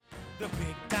The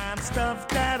big time stuff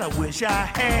that I wish I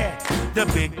had. The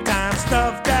big time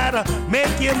stuff that'll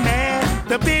make you mad.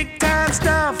 The big time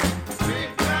stuff.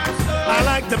 I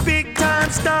like the big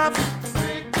time stuff.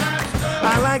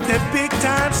 I like the big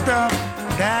time stuff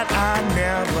that I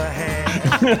never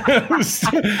had. Let's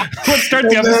start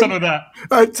the episode with that.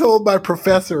 I told my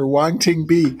professor, Wang Ting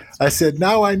Bi, I said,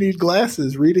 now I need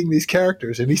glasses reading these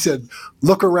characters. And he said,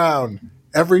 look around.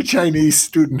 Every Chinese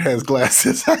student has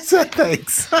glasses. I said,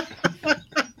 thanks.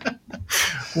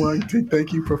 Wang Ting,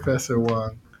 thank you, Professor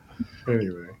Wang.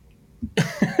 Anyway.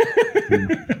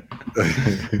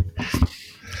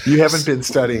 You haven't been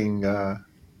studying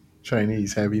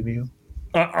Chinese, have you, Neal?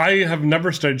 I have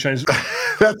never studied Chinese.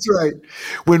 That's right.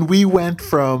 When we went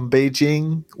from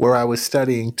Beijing, where I was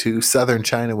studying, to southern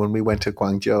China, when we went to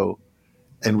Guangzhou,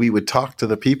 and we would talk to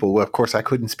the people. Well, of course, I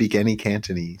couldn't speak any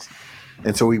Cantonese.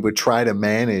 And so we would try to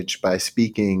manage by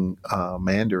speaking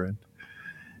Mandarin.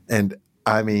 And,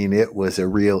 I mean, it was a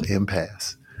real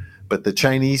impasse. But the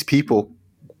Chinese people,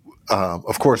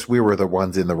 of course, we were the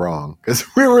ones in the wrong because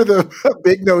we were the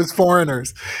big-nosed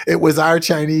foreigners. It was our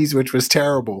Chinese, which was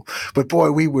terrible. But,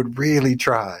 boy, we would really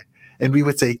try. And we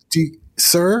would say,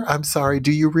 sir, I'm sorry,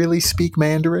 do you really speak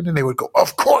Mandarin? And they would go,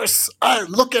 of course.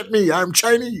 Look at me. I'm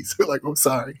Chinese. We're like, oh,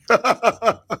 sorry.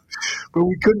 But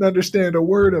we couldn't understand a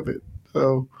word of it.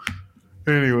 So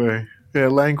anyway, yeah,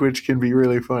 language can be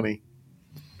really funny.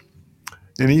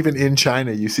 And even in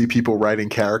China, you see people writing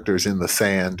characters in the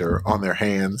sand or on their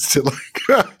hands to like,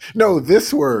 no,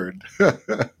 this word.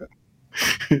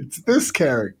 It's this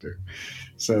character.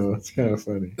 So it's kind of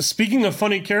funny. Speaking of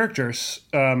funny characters,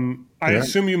 I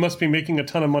assume you must be making a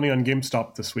ton of money on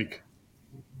GameStop this week.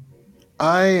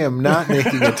 I am not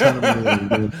making a ton of money on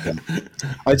GameStop.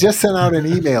 I just sent out an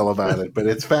email about it, but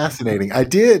it's fascinating. I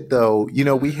did, though. You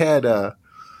know, we had a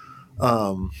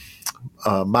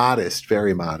modest,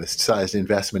 very modest-sized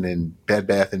investment in Bed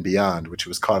Bath & Beyond, which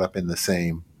was caught up in the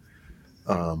same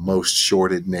most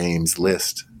shorted names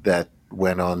list that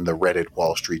went on the Reddit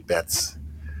Wall Street Bets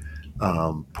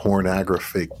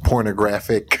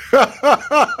pornographic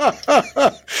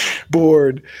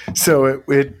board. So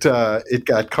it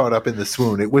got caught up in the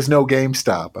swoon. It was no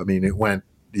GameStop. I mean, it went,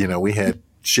 we had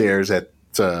shares at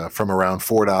from around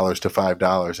 $4 to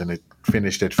 $5, and it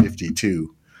finished at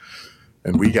 52.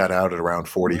 And we got out at around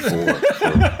 44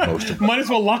 for most of it. Might as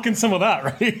well lock in some of that,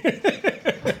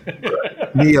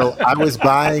 right? Neal, I was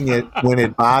buying it when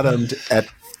it bottomed at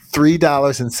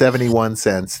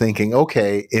 $3.71, thinking,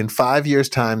 okay, in 5 years'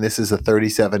 time, this is a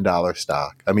 $37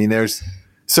 stock. I mean, there's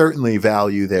certainly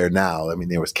value there now. I mean,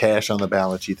 there was cash on the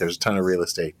balance sheet. There's a ton of real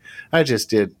estate. I just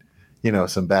did,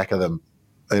 some back of them.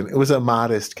 It was a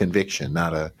modest conviction,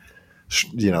 not a,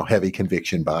 heavy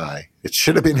conviction buy. It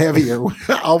should have been heavier,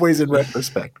 always in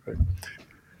retrospect.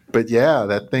 But yeah,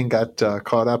 that thing got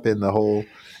caught up in the whole.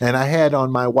 And I had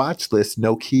on my watch list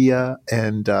Nokia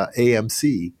and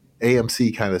AMC.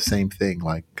 AMC kind of same thing,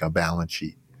 like a balance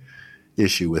sheet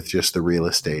issue with just the real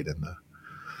estate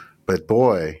but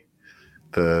boy,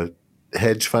 the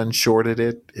hedge fund shorted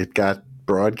it. It got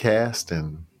broadcast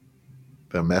and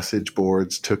the message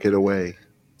boards took it away.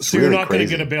 So really you're not going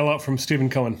to get a bailout from Stephen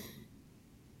Cohen?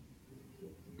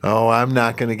 Oh, I'm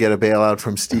not going to get a bailout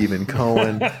from Stephen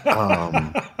Cohen. But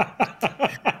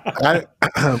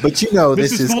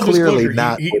this is clearly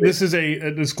not. This is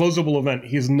a disclosable event.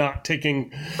 He's not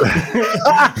taking.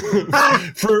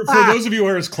 for those of you who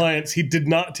are his clients, he did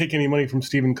not take any money from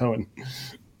Stephen Cohen.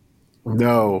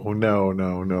 No.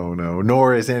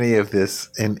 Nor is any of this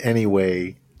in any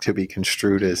way to be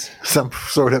construed as some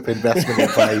sort of investment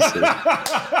advice.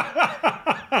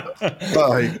 Oh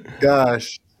my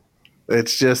gosh.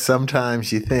 It's just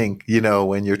sometimes you think,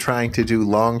 when you're trying to do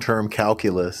long-term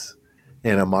calculus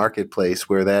in a marketplace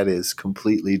where that is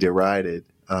completely derided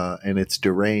and it's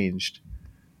deranged.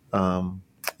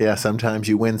 Sometimes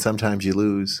you win, sometimes you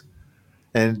lose.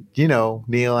 And,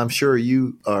 Neal, I'm sure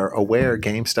you are aware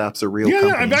GameStop's a real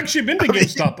company. Yeah, I've actually been to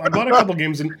GameStop. I bought a couple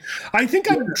games, and I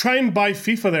think I try and buy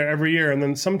FIFA there every year, and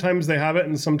then sometimes they have it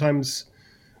and sometimes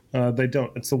they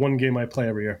don't. It's the one game I play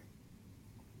every year.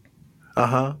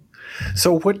 Uh-huh.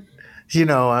 So what,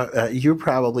 you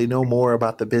probably know more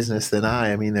about the business than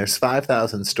I. I mean, there's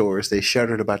 5,000 stores. They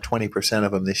shuttered about 20%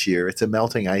 of them this year. It's a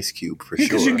melting ice cube for sure.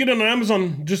 Because you can get it on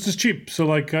Amazon just as cheap.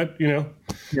 So Yeah.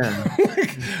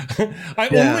 I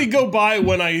only go by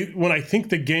when I think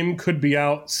the game could be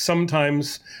out.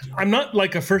 Sometimes I'm not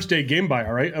like a first day game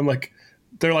buyer, right? I'm like,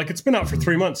 they're like, it's been out for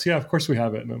 3 months. Yeah, of course we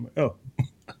have it. And I'm like, oh,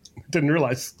 didn't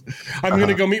realize. I'm going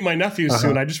to go meet my nephews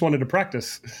soon. I just wanted to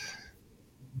practice.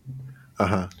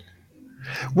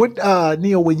 What,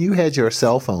 Neal, when you had your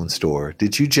cell phone store,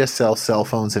 did you just sell cell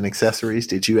phones and accessories?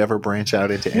 Did you ever branch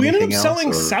out into anything else? We ended up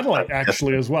selling satellite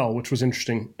actually as well, which was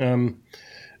interesting.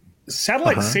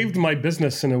 Satellite saved my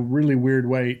business in a really weird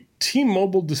way.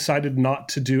 T-Mobile decided not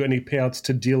to do any payouts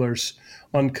to dealers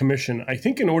on commission. I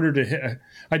think in order to hit,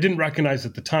 I didn't recognize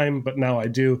at the time, but now I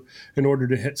do, in order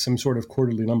to hit some sort of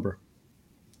quarterly number.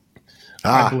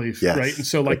 I believe, yes. right? And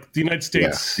so like the United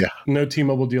States, no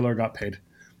T-Mobile dealer got paid.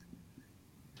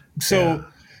 So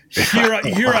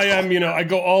here I am, I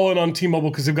go all in on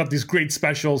T-Mobile because they've got these great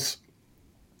specials.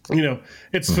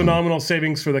 It's phenomenal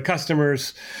savings for the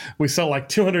customers. We sell like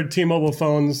 200 T-Mobile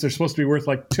phones. They're supposed to be worth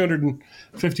like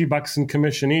 $250 in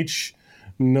commission each.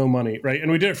 No money, right?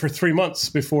 And we did it for 3 months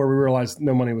before we realized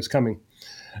no money was coming.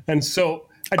 And so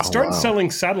I'd started selling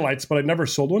satellites, but I never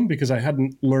sold one because I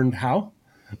hadn't learned how.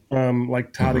 How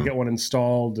to get one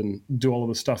installed and do all of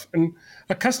the stuff. And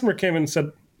a customer came in and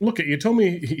said, look you told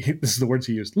me, this is the words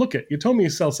he used, you told me you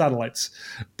sell satellites,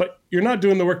 but you're not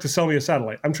doing the work to sell me a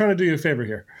satellite. I'm trying to do you a favor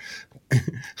here.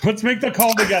 Let's make the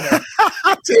call together.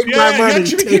 Take my money. You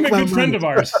actually became a good friend of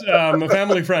ours, a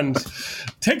family friend.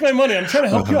 Take my money. I'm trying to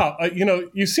help you out.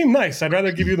 You seem nice. I'd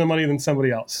rather give you the money than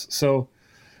somebody else. So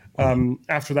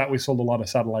after that, we sold a lot of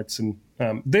satellites, and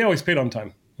they always paid on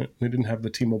time. They didn't have the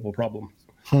T-Mobile problem.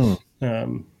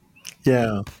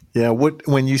 Yeah.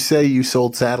 When you say you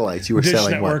sold satellites, you were Dish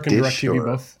selling Network what? and Dish DirecTV or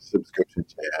both.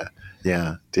 Subscriptions?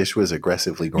 Yeah. Dish was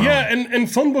aggressively growing. Yeah,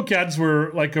 and phone book ads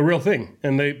were like a real thing,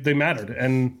 and they mattered.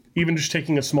 And even just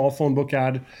taking a small phone book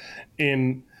ad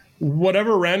in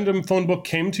whatever random phone book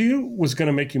came to you was going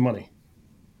to make you money.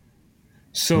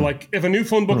 So like if a new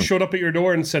phone book showed up at your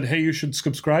door and said, hey, you should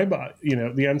subscribe,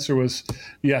 the answer was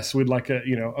yes, we'd like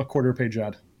a quarter page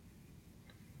ad.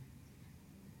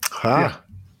 Yeah.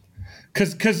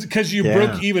 Because you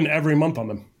broke even every month on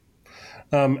them.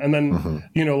 And then,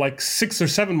 like 6 or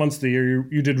 7 months of the year,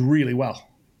 you did really well.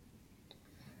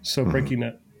 So break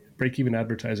even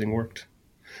advertising worked.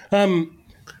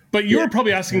 But you were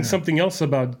probably asking something else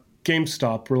about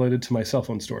GameStop related to my cell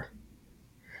phone store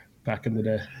back in the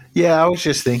day. Yeah, I was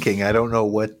just thinking, I don't know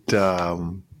what, I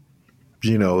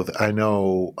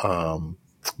know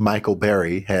Michael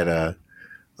Berry had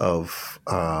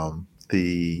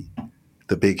the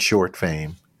Big Short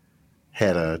fame,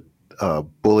 had a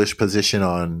bullish position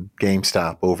on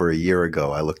GameStop over a year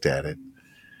ago. I looked at it.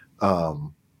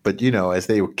 But, as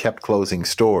they kept closing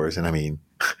stores, and I mean,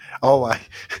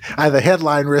 the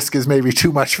headline risk is maybe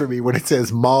too much for me when it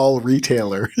says mall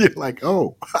retailer. You're like,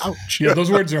 oh, ouch. Yeah, those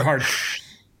words are hard.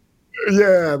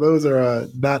 Yeah, those are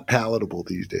not palatable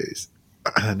these days.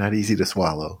 Not easy to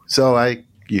swallow. So I,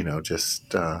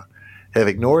 just have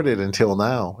ignored it until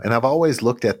now. And I've always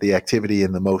looked at the activity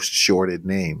in the most shorted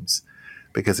names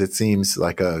because it seems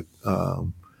like a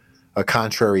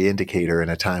contrary indicator in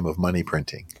a time of money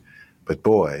printing. But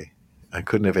boy, I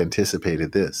couldn't have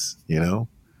anticipated this, And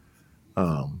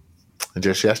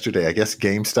just yesterday, I guess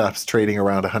GameStop's trading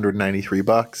around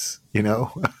 $193,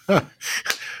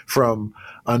 from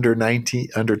under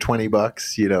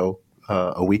 $20,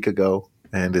 a week ago,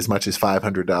 and as much as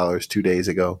 $500 2 days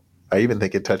ago. I even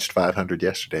think it touched 500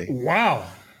 yesterday. Wow.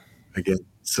 Again,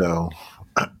 so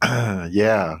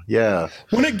yeah.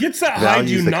 When it gets that high, do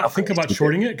you not think about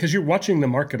shorting it? Because you're watching the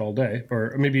market all day.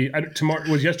 Or maybe tomorrow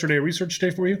was yesterday a research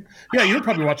day for you? Yeah, you're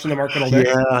probably watching the market all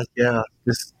day. Yeah.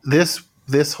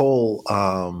 This whole,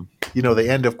 the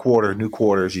end of quarter, new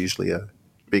quarter is usually a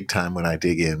big time when I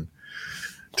dig in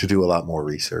to do a lot more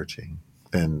researching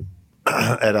than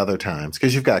at other times.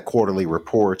 Because you've got quarterly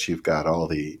reports, you've got all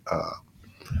the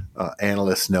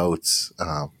analyst notes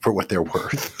for what they're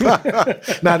worth.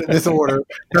 Not in this order.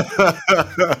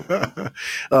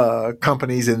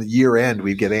 Companies in the year end,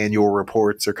 we get annual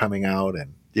reports are coming out,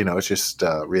 and it's just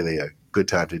really a good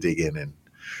time to dig in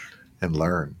and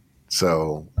learn.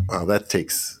 So that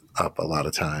takes up a lot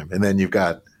of time. And then you've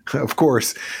got, of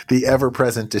course, the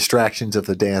ever-present distractions of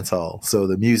the dance hall. So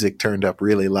the music turned up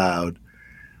really loud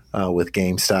with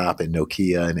GameStop and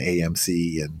Nokia and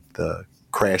AMC and the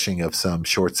crashing of some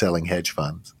short-selling hedge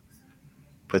funds.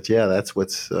 But yeah, that's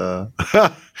what's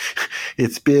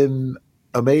it's been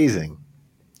amazing,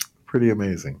 pretty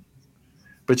amazing.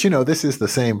 But this is the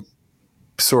same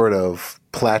sort of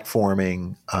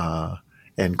platforming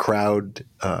and crowd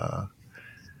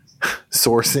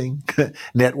sourcing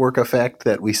network effect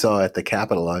that we saw at the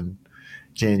Capitol on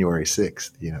January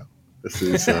 6th. This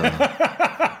is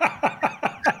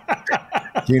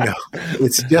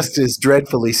it's just as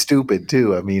dreadfully stupid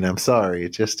too. I mean, I'm sorry. It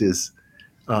just is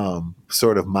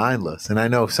sort of mindless. And I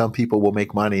know some people will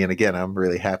make money. And again, I'm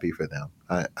really happy for them.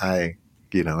 I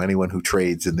anyone who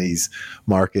trades in these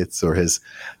markets or has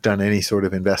done any sort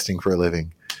of investing for a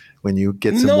living. When you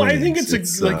get some wins, I think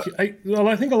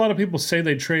I think a lot of people say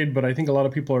they trade, but I think a lot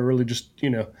of people are really just,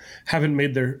 haven't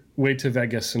made their way to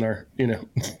Vegas and are,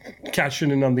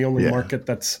 cashing in on the only market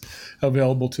that's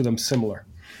available to them similar.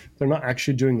 They're not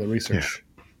actually doing the research.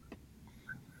 Yeah.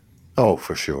 Oh,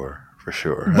 for sure.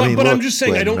 But I'm just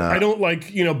saying, I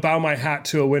don't bow my hat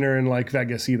to a winner in like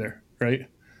Vegas either, right?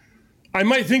 I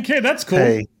might think, hey, that's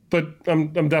cool, but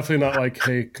I'm definitely not like,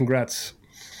 hey, congrats.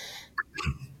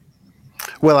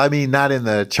 Well, I mean, not in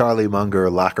the Charlie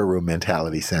Munger locker room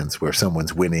mentality sense where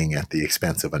someone's winning at the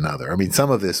expense of another. I mean,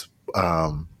 some of this,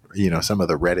 some of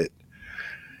the Reddit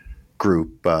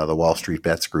group, the Wall Street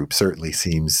Bets group, certainly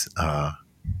seems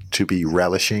to be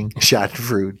relishing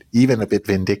Schadenfreude, even a bit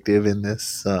vindictive in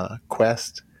this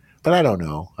quest. But I don't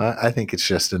know. I think it's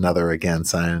just another, again,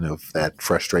 sign of that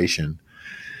frustration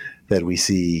that we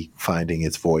see finding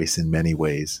its voice in many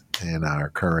ways in our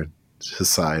current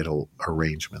societal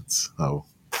arrangements. So,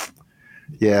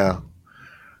 yeah.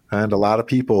 And a lot of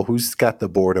people, who's got the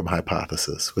boredom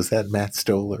hypothesis? Was that Matt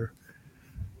Stoller?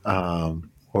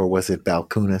 Or was it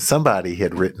Balcuna? Somebody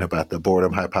had written about the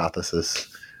boredom hypothesis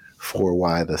for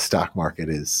why the stock market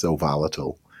is so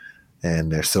volatile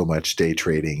and there's so much day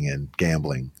trading and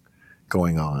gambling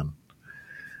going on.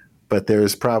 But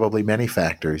there's probably many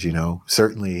factors,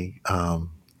 certainly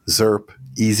ZERP,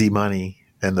 easy money,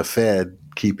 and the Fed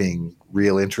keeping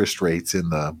real interest rates in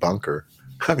the bunker.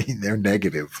 I mean, they're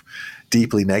negative,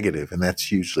 deeply negative, and that's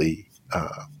hugely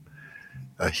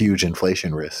a huge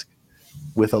inflation risk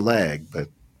with a lag. But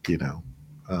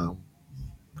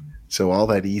so all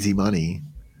that easy money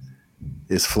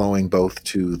is flowing both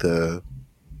to the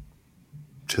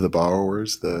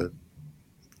borrowers, the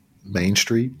Main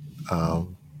Street,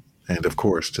 and of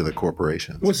course to the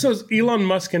corporations. Well, so is Elon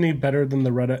Musk any better than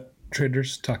the Reddit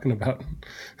traders talking about?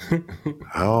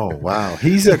 Oh, wow.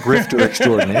 He's a grifter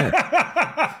extraordinaire.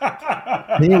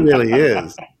 He really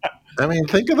is. I mean,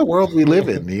 think of the world we live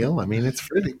in, Neal. I mean, it's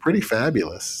pretty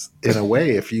fabulous in a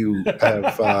way if you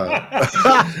have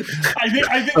I think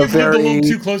you've lived a little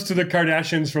too close to the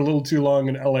Kardashians for a little too long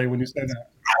in LA when you say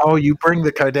that. Oh, you bring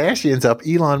the Kardashians up.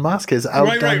 Elon Musk has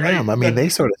outdone them. I mean, they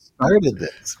sort of started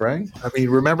this, right? I mean,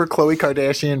 remember Khloe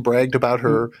Kardashian bragged about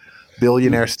her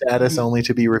billionaire status only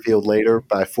to be revealed later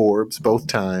by Forbes both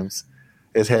times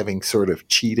as having sort of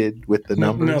cheated with the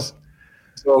numbers.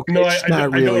 So, okay, no, I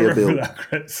don't remember that,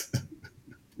 Chris.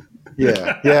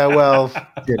 Yeah. Well,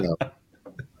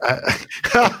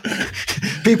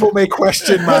 people may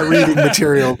question my reading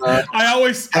material. I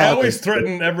always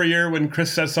threaten every year when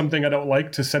Chris says something I don't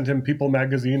like to send him People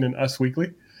Magazine and Us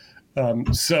Weekly.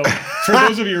 So for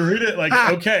those of you who read it,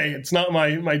 okay, it's not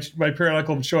my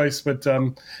periodical of choice, but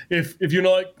if you're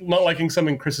not liking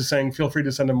something Chris is saying, feel free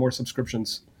to send him more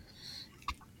subscriptions.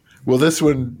 Well,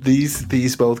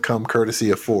 these both come courtesy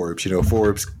of Forbes.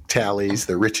 Forbes tallies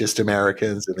the richest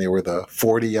Americans, and they were the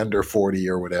 40 under 40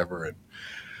 or whatever. And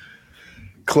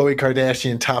Khloe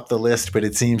Kardashian topped the list, but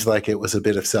it seems like it was a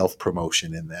bit of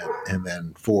self-promotion in that. And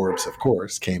then Forbes, of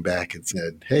course, came back and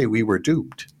said, hey, we were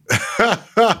duped.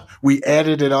 We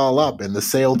added it all up, and the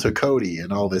sale to Cody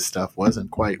and all this stuff wasn't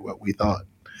quite what we thought.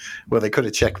 Well, they could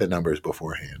have checked the numbers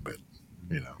beforehand, but,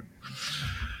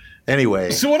 Anyway.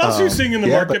 So what else are you seeing in the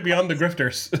market beyond the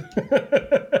grifters?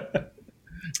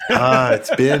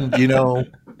 It's been,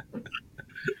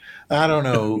 I don't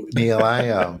know, Neal.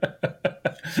 I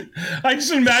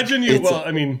just imagine you. Well,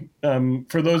 I mean,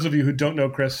 for those of you who don't know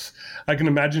Chris, I can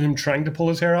imagine him trying to pull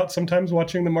his hair out sometimes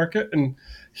watching the market, and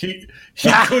he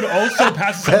could also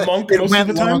pass as a monk most of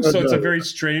the time. So it's a very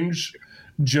strange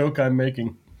joke I'm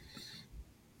making.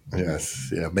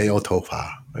 Yes, yeah, meo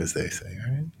tofa, as they say,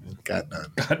 right? Got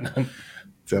none.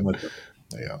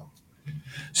 Yeah.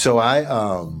 So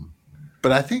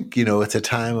but I think it's a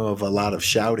time of a lot of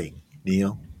shouting,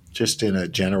 Neal, just in a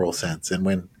general sense. And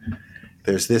when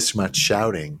there's this much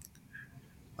shouting,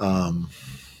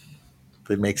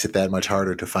 it makes it that much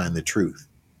harder to find the truth.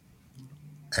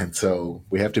 And so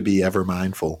we have to be ever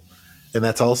mindful, and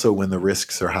that's also when the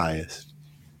risks are highest.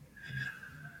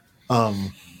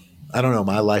 I don't know.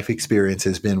 My life experience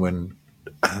has been when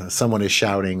someone is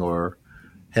shouting or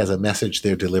has a message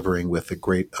they're delivering with a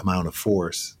great amount of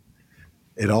force,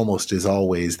 it almost is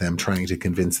always them trying to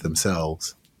convince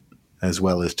themselves as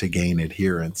well as to gain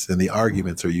adherence. And the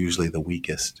arguments are usually the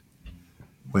weakest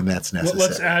when that's necessary. Well,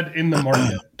 let's add in the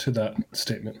market to that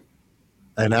statement.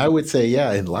 And I would say,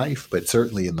 yeah, in life, but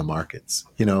certainly in the markets.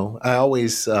 I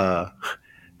always have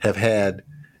had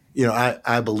 –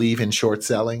 I believe in short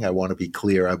selling. I want to be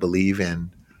clear. I believe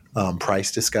in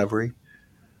price discovery.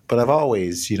 But I've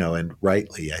always, and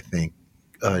rightly, I think,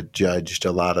 judged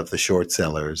a lot of the short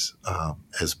sellers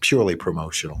as purely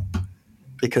promotional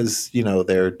because,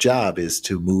 their job is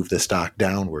to move the stock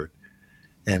downward.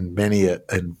 And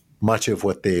and much of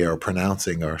what they are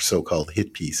pronouncing are so-called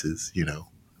hit pieces,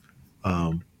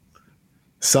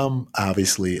 Some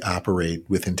obviously operate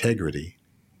with integrity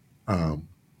and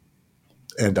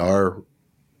are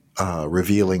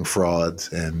revealing frauds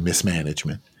and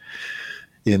mismanagement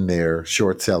in their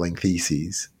short-selling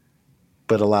theses.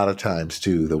 But a lot of times,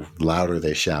 too, the louder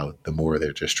they shout, the more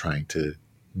they're just trying to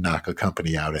knock a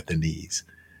company out at the knees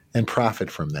and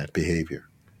profit from that behavior.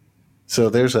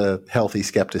 So there's a healthy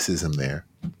skepticism there.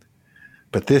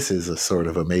 But this is a sort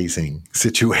of amazing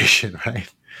situation,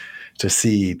 right? To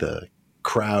see the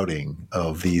crowding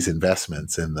of these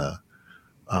investments and the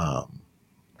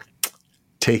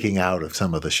taking out of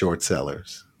some of the short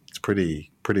sellers. It's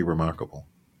pretty remarkable.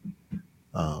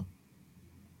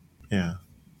 Yeah.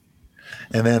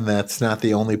 And then that's not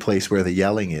the only place where the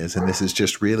yelling is. And this is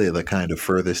just really the kind of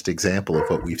furthest example of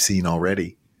what we've seen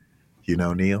already.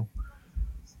 Neal?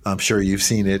 I'm sure you've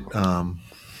seen it.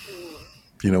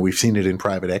 We've seen it in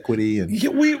private equity. And yeah,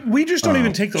 we just don't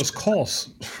even take those calls,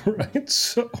 right?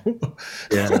 So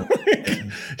yeah.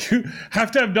 You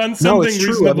have to have done something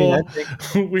reasonable.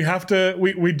 I mean,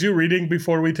 we do reading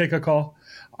before we take a call.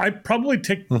 I probably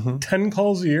take 10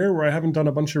 calls a year where I haven't done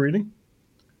a bunch of reading.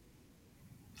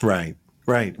 Right.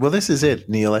 Well, this is it,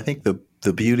 Neal. I think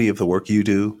the beauty of the work you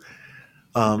do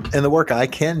and the work I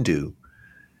can do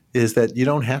is that you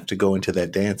don't have to go into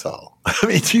that dance hall. I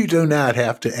mean, you do not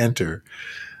have to enter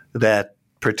that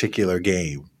particular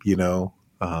game, No,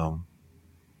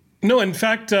 in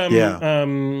fact,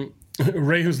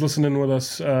 Ray, who's listening with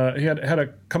us, he had a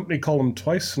company call him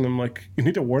twice, and I'm like, you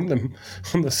need to warn them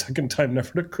on the second time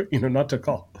never to, not to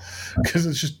call, because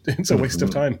it's a waste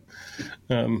of time.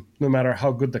 No matter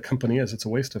how good the company is, it's a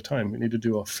waste of time. We need to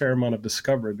do a fair amount of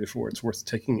discovery before it's worth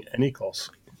taking any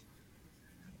calls.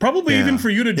 Probably even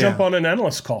for you to jump on an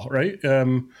analyst call, right?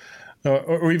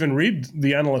 Or even read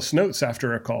the analyst notes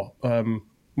after a call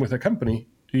with a company.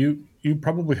 You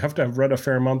probably have to have read a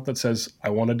fair amount that says, I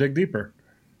want to dig deeper.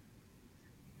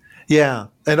 Yeah,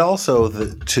 and also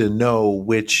to know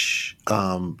which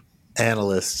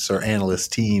analysts or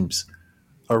analyst teams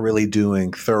are really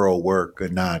doing thorough work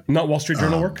and not Wall Street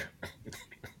Journal work?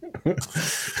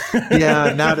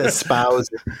 Yeah, not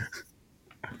espousing,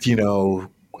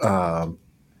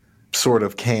 sort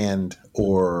of canned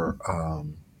or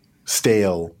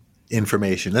stale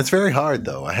information. That's very hard,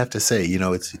 though. I have to say,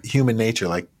 it's human nature.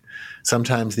 Like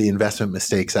sometimes the investment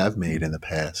mistakes I've made in the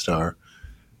past are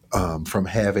from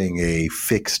having a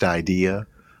fixed idea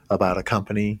about a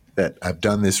company that I've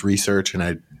done this research and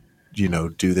I,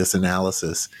 do this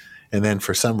analysis. And then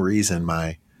for some reason,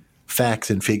 my facts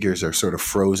and figures are sort of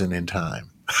frozen in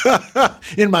time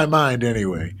in my mind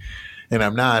anyway. And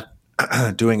I'm not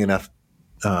doing enough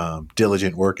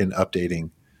diligent work in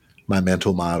updating my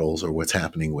mental models or what's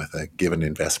happening with a given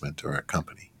investment or a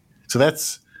company. So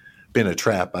that's been a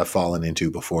trap I've fallen into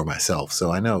before myself.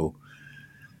 So I know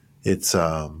it's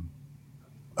a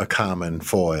common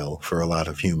foil for a lot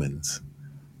of humans.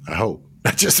 I hope.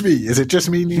 Not just me. Is it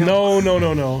just me, Neal?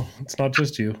 No. It's not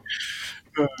just you.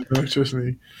 No, it's just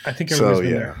me. I think everybody's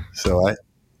been there. So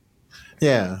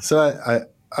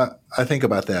I think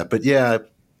about that. But yeah,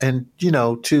 and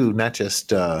too, not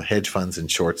just hedge funds and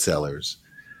short sellers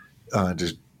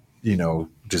just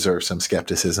deserve some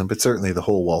skepticism, but certainly the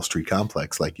whole Wall Street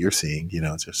complex, like you're seeing,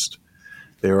 just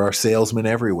there are salesmen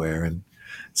everywhere, and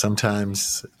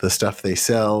sometimes the stuff they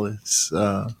sell is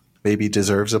maybe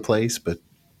deserves a place, but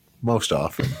most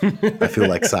often I feel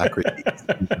like Socrates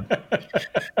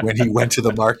when he went to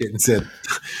the market and said,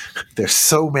 "There's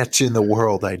so much in the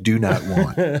world I do not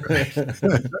want." Right?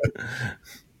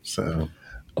 So,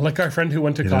 like our friend who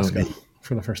went to Costco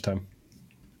for the first time.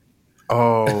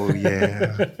 Oh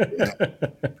yeah.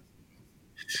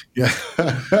 Yeah.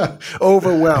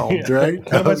 Overwhelmed, right?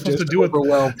 What am I supposed to do with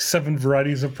 7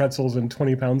 varieties of pretzels and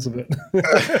 20 pounds of it?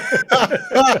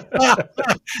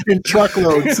 In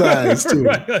truckload size, too.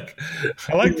 Right,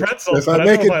 I like pretzels, but I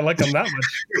don't know if I like them that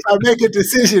much. If I make a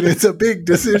decision, it's a big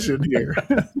decision here.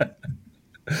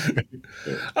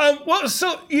 I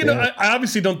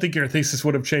obviously don't think your thesis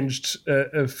would have changed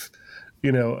if,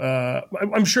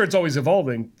 I'm sure it's always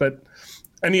evolving, but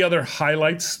any other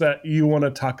highlights that you want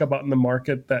to talk about in the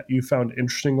market that you found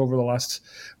interesting over the last?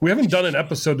 We haven't done an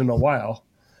episode in a while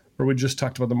where we just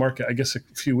talked about the market, I guess a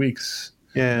few weeks.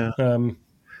 Yeah.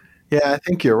 I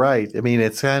think you're right. I mean,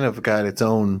 it's kind of got its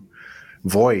own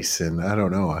voice, and I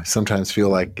don't know. I sometimes feel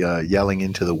like yelling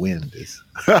into the wind is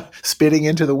spitting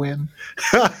into the wind.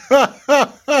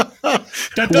 That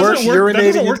doesn't work. That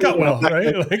doesn't work out well,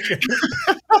 right?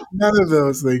 None of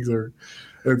those things are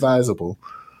advisable.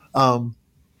 The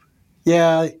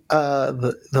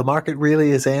market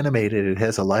really is animated. It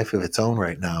has a life of its own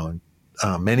right now, and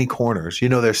many corners.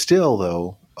 There's still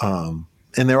though, and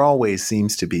there always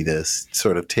seems to be this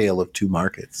sort of tale of two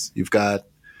markets. You've got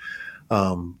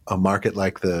a market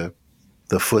like the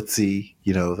FTSE,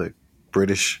 the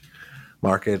British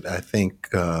market. I think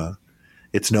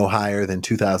it's no higher than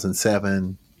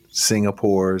 2007.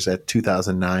 Singapore's at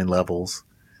 2009 levels.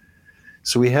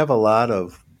 So we have a lot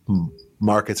of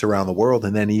markets around the world,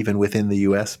 and then even within the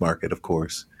U.S. market, of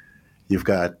course, you've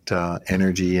got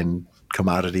energy and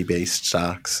commodity-based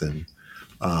stocks and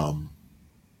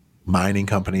mining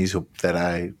companies that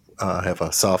I have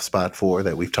a soft spot for,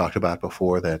 that we've talked about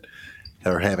before, that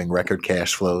are having record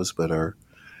cash flows but are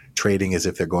trading as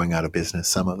if they're going out of business,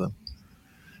 some of them.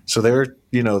 So there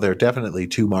are definitely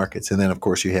two markets. And then, of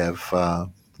course, you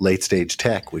have late-stage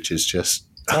tech, which is just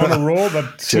on a roll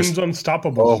that seems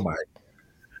unstoppable. Oh, my.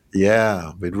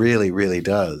 Yeah, it really, really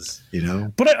does,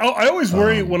 But I always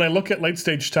worry when I look at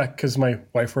late-stage tech, because my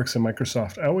wife works in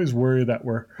Microsoft, I always worry that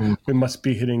we must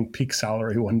be hitting peak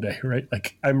salary one day, right?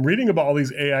 Like, I'm reading about all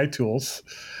these AI tools.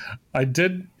 I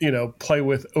did, play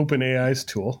with OpenAI's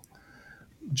tool,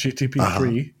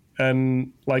 GTP3,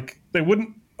 and they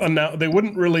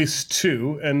wouldn't release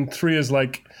 2, and 3 is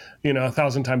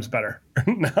 1,000 times better.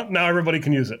 now everybody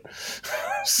can use it.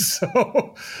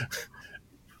 So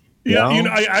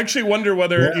I actually wonder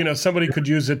whether somebody could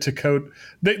use it to code.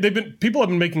 People have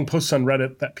been making posts on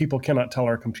Reddit that people cannot tell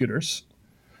our computers.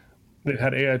 They've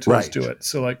had AI tools do it.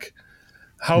 So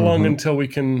how long until we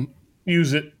can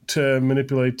use it to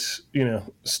manipulate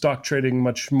stock trading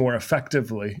much more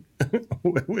effectively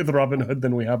with Robinhood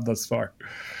than we have thus far?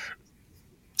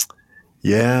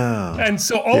 Yeah. And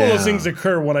so all of those things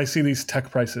occur when I see these tech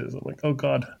prices. I'm like, oh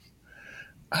God,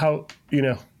 how,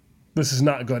 this is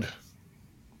not good.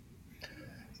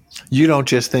 You don't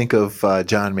just think of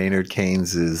John Maynard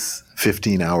Keynes's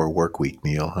 15-hour work week,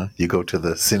 Neal, huh? You go to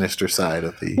the sinister side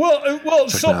of the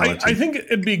so I think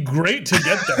it'd be great to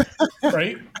get there,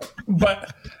 right?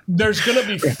 But there's going to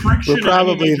be friction. We're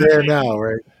probably there now,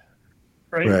 right?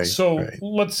 Right. So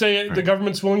let's say the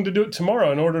government's willing to do it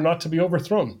tomorrow in order not to be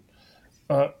overthrown.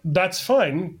 That's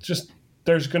fine. Just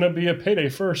there's going to be a payday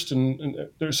first, and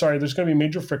there's going to be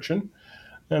major friction,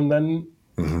 and then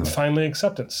finally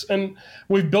acceptance. And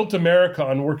we've built America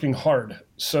on working hard,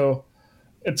 so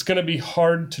it's going to be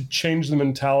hard to change the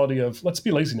mentality of let's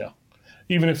be lazy now,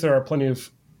 even if there are plenty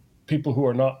of people who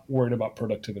are not worried about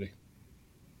productivity.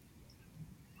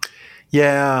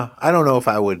 Yeah, I don't know if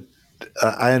I would.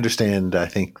 I understand, I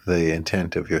think, the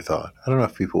intent of your thought. I don't know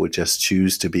if people would just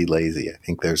choose to be lazy. I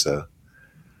think there's a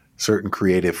certain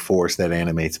creative force that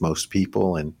animates most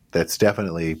people, and that's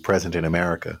definitely present in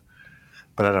America.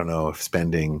 But I don't know if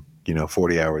spending,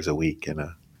 40 hours a week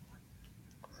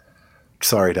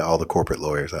sorry to all the corporate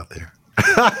lawyers out there,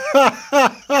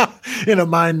 in a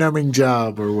mind-numbing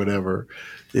job or whatever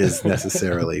is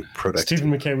necessarily productive.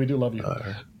 Stephen McKay, we do love you.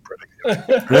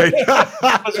 Right?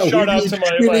 Shout out to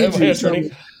my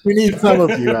attorney. We need some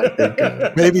of you, I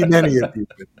think. Maybe many of you.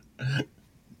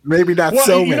 Maybe not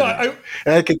so many.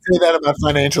 I can say that about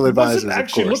financial advisors. What does it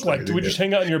actually look like? Do we just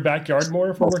hang out in your backyard more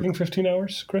if we're working 15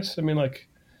 hours, Chris? I mean,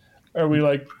 are we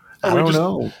I don't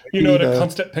know. At a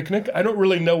constant picnic? I don't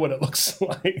really know what it looks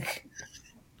like.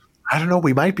 I don't know.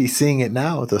 We might be seeing it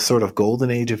now, the sort of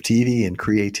golden age of TV and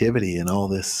creativity and all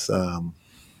this,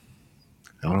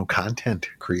 content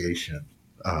creation.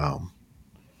 I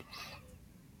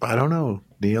don't know,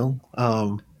 Neal.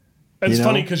 It's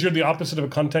funny because you're the opposite of a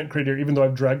content creator, even though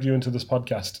I've dragged you into this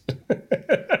podcast.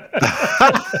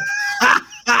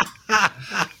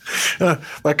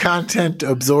 A content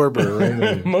absorber,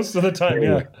 right? Most of the time,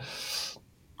 yeah.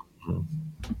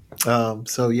 I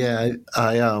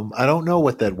don't know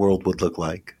what that world would look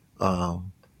like.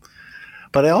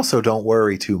 But I also don't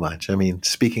worry too much. I mean,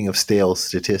 speaking of stale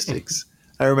statistics,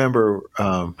 I remember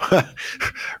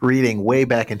reading way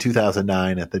back in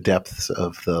 2009 at the depths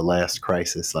of the last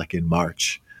crisis, like in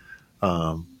March.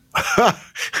 To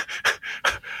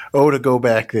go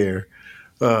back there.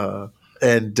 All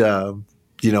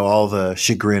the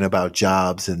chagrin about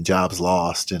jobs and jobs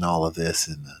lost and all of this.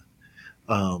 And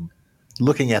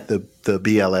looking at the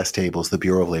BLS tables, the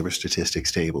Bureau of Labor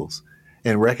Statistics tables,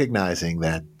 and recognizing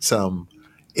that some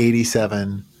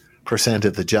 87%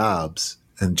 of the jobs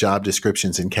and job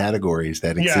descriptions and categories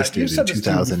that existed in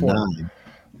 2009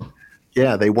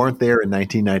 Yeah, they weren't there in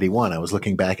 1991. I was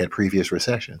looking back at previous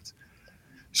recessions.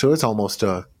 So it's almost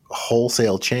a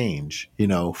wholesale change,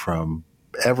 from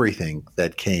everything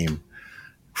that came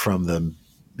from the,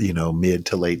 mid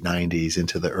to late 90s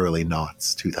into the early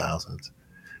noughts, 2000s,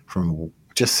 from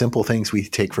just simple things we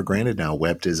take for granted now,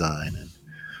 web design. And,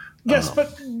 yes,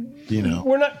 but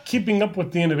we're not keeping up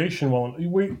with the innovation.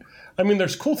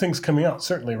 There's cool things coming out,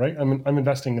 certainly, right? I'm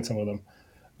investing in some of them.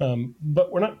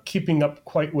 But we're not keeping up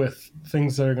quite with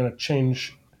things that are going to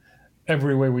change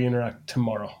every way we interact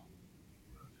tomorrow.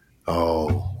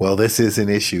 Oh, well, this is an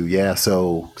issue. Yeah.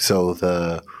 So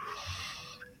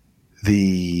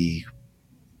the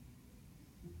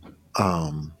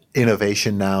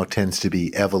innovation now tends to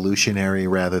be evolutionary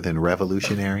rather than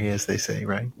revolutionary, as they say,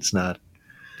 right? It's not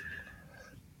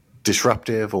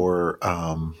disruptive or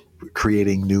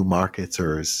creating new markets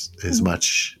or as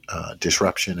much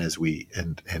disruption as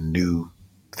and new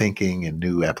thinking and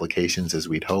new applications as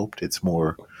we'd hoped. It's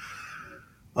more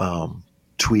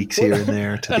tweaks here and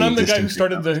there. And I'm the guy who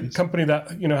started the company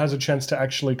that has a chance to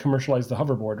actually commercialize the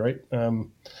hoverboard, right?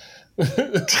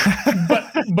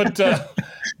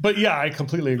 But yeah, I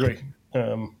completely agree.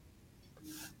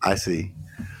 I see.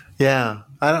 Yeah,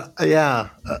 I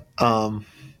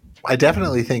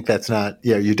definitely think that's not.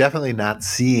 Yeah, you're definitely not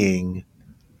seeing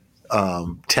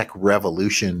tech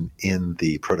revolution in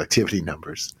the productivity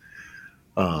numbers,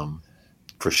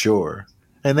 for sure.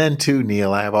 And then too,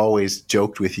 Neal, I have always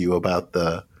joked with you about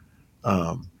the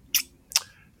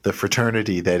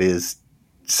fraternity that is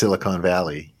Silicon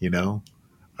Valley.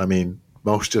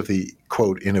 Most of the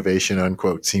quote innovation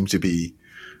unquote seems to be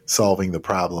solving the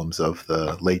problems of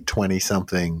the late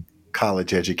 20-something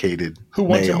college educated who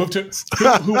want to move to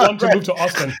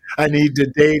Austin. I need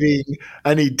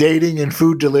dating and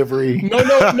food delivery. No,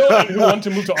 and who want to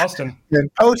move to Austin. And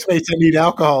Postmates, I need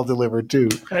alcohol delivered too.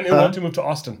 And who want to move to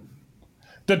Austin.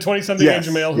 The 20-something age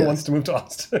male who wants to move to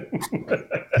Austin.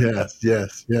 Yes.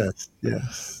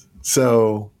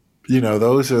 So,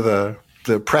 those are the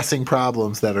pressing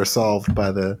problems that are solved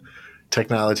by the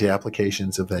technology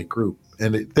applications of that group.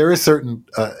 And there is certain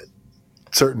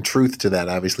truth to that.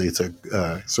 Obviously, it's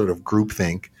a sort of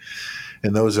groupthink.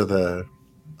 And those are the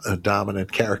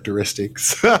dominant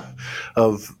characteristics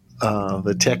of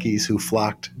the techies who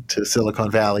flocked to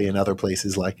Silicon Valley and other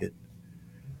places like it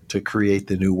to create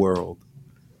the new world.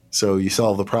 So you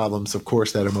solve the problems, of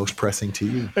course, that are most pressing to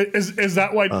you. Is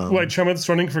that why Chamath's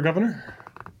running for governor?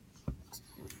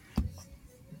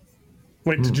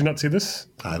 Wait, did you not see this?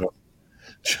 I don't.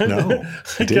 No,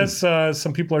 I guess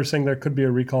some people are saying there could be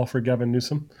a recall for Gavin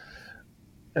Newsom,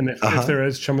 and if there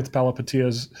is, Chamath Palihapitiya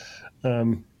is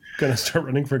going to start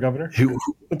running for governor.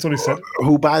 That's what he said.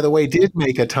 Who, by the way, did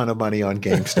make a ton of money on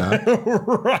GameStop.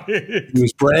 Right. He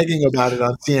was bragging about it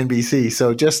on CNBC.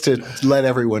 So just to let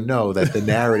everyone know that the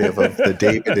narrative of the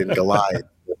David and Goliath,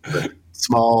 the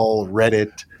small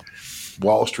Reddit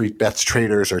Wall Street bets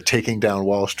traders are taking down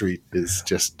Wall Street is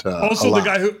just also the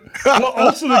guy who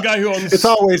owns. It's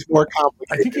always more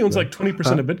complicated. I think he owns like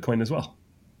 20% of Bitcoin as well.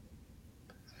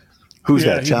 Who's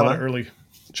that? He bought it early.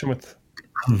 Chamath.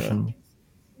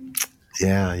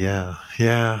 Yeah.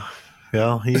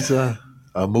 Well, he's a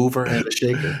mover and a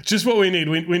shaker. Just what we need.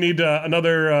 We need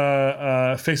another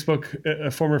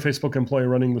former Facebook employee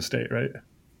running the state, right?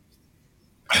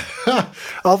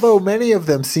 Although many of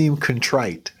them seem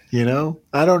contrite.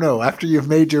 I don't know. After you've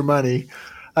made your money,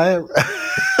 now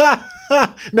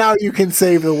you can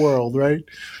save the world, right?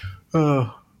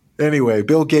 Anyway,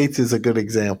 Bill Gates is a good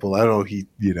example. I don't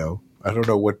know. I don't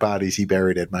know what bodies he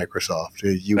buried at Microsoft.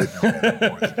 You would know that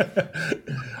more.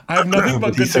 I have nothing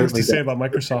but good things to say about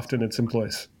Microsoft and its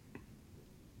employees.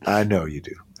 I know you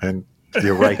do, and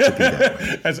you're right to be that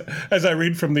way. As I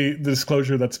read from the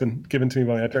disclosure that's been given to me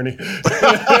by my attorney.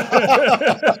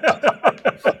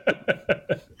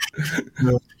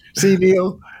 See,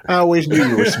 Neal, I always knew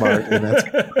you were smart, and that's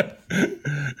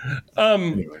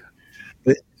anyway.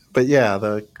 But yeah,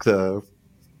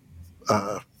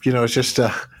 it's just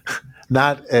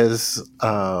not as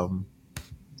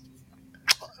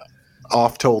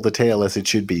oft told the tale as it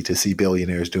should be to see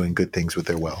billionaires doing good things with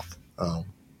their wealth,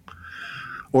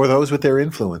 or those with their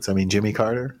influence. I mean, Jimmy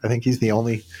Carter, I think he's the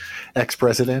only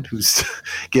ex-president who's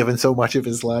given so much of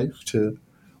his life to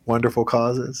wonderful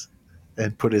causes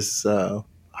and put his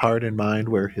heart and mind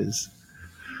where his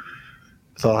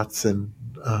thoughts and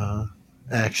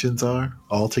actions are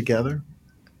all together.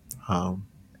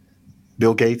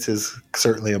 Bill Gates is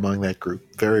certainly among that group.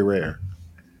 Very rare.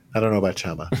 I don't know about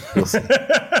Chamath. We'll see.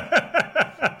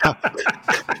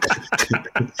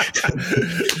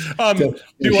 Do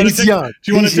you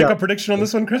want to take a prediction on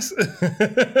this one, Chris?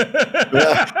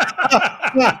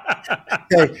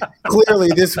 Hey, clearly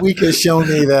this week has shown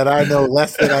me that I know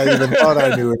less than I even thought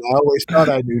I knew, and I always thought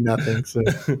I knew nothing. So,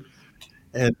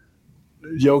 and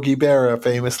Yogi Berra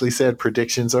famously said,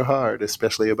 "Predictions are hard,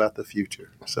 especially about the future."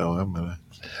 So I'm gonna.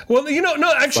 Well,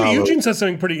 no, actually, follow. Eugene said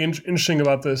something pretty interesting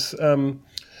about this.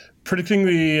 Predicting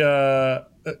the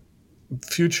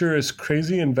future is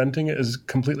crazy. Inventing it is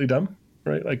completely dumb,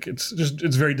 right? Like it's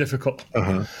very difficult.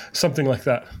 Something like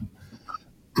that.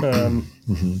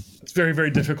 It's very,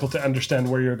 very difficult to understand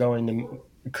where you're going, and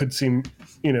it could seem,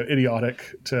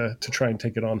 idiotic to try and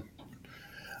take it on.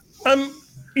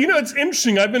 It's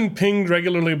interesting. I've been pinged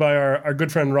regularly by our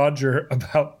good friend Roger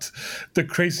about the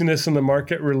craziness in the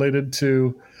market related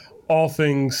to all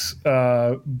things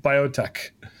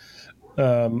biotech.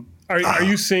 Are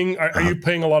you seeing? Are you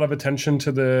paying a lot of attention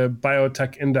to the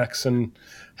biotech index and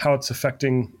how it's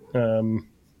affecting any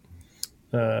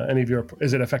of your?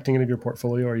 Is it affecting any of your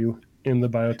portfolio? Are you in the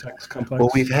biotech complex?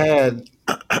 Well, we've had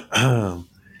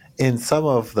in some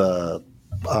of the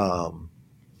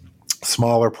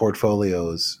smaller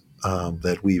portfolios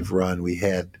that we've run, we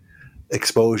had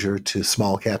exposure to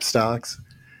small cap stocks,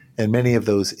 and many of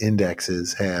those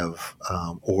indexes have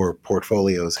or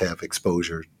portfolios have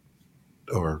exposure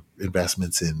or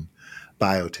investments in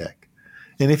biotech.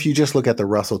 And if you just look at the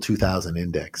Russell 2000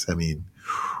 index, I mean,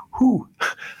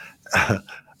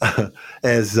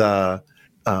 as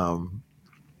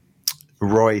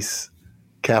Royce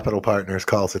Capital Partners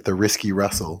calls it, the risky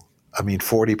Russell. I mean,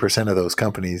 40% of those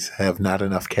companies have not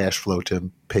enough cash flow to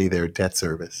pay their debt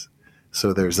service.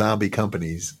 So they're zombie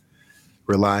companies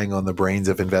relying on the brains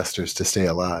of investors to stay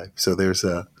alive. So there's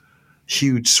a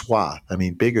huge swath, I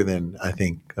mean, bigger than I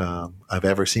think I've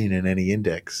ever seen in any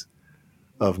index,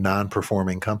 of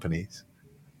non-performing companies.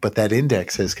 But that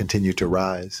index has continued to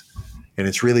rise. And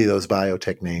it's really those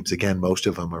biotech names, again, most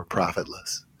of them are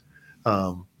profitless,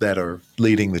 that are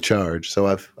leading the charge. So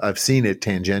I've seen it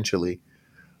tangentially.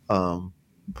 I've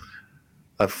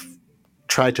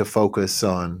tried to focus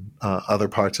on other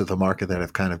parts of the market that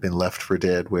have kind of been left for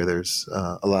dead, where there's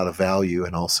a lot of value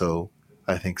and also,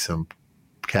 I think, some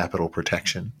capital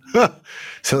protection.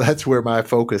 So that's where my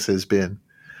focus has been.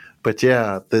 But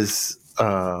yeah, does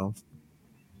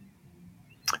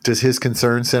his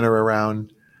concern center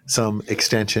around some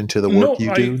extension to the work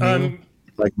you do, Neal?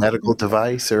 Like medical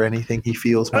device or anything he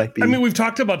feels might be? I mean, we've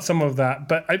talked about some of that,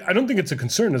 but I don't think it's a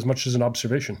concern as much as an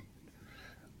observation.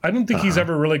 I don't think he's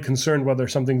ever really concerned whether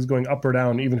something's going up or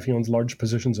down, even if he owns large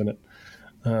positions in it.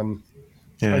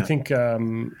 I think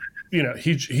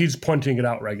he's pointing it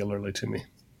out regularly to me.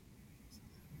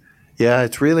 Yeah,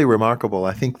 it's really remarkable.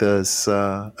 I think there's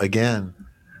again,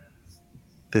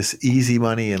 this easy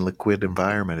money and liquid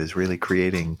environment is really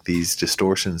creating these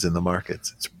distortions in the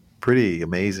markets. It's pretty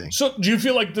amazing. So do you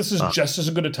feel like this is just as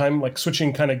good a time, like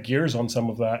switching kind of gears on some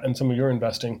of that and some of your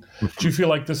investing? Do you feel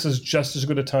like this is just as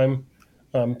good a time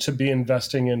to be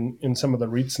investing in some of the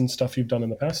REITs and stuff you've done in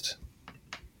the past?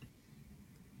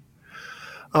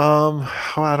 Well,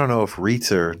 I don't know if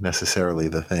REITs are necessarily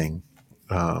the thing.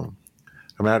 I'm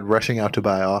not rushing out to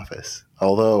buy office,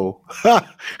 although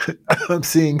I'm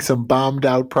seeing some bombed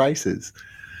out prices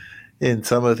in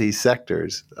some of these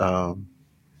sectors.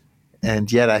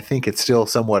 And yet I think it's still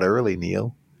somewhat early,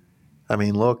 Neal. I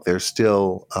mean, look, there's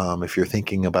still, if you're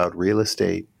thinking about real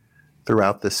estate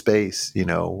throughout the space,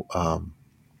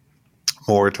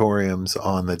 moratoriums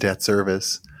on the debt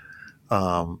service,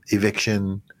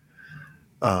 eviction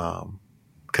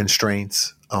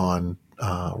constraints on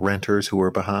renters who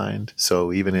are behind.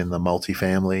 So even in the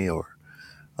multifamily or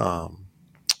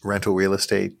rental real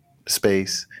estate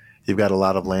space, you've got a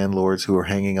lot of landlords who are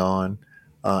hanging on,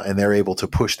 and they're able to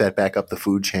push that back up the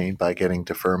food chain by getting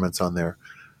deferments on their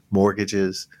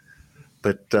mortgages.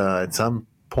 But at some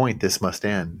point, this must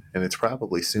end, and it's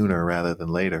probably sooner rather than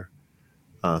later,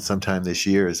 sometime this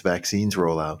year as vaccines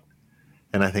roll out.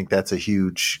 And I think that's a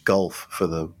huge gulf for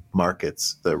the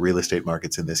markets, the real estate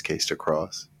markets in this case, to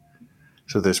cross.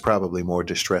 So there's probably more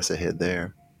distress ahead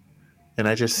there. And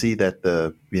I just see that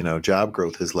the job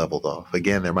growth has leveled off.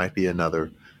 Again, there might be another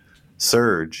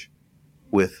surge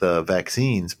with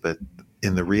vaccines, but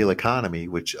in the real economy,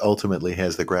 which ultimately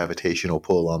has the gravitational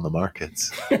pull on the markets.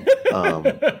 You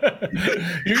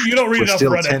don't read enough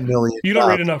Reddit. 10 million you don't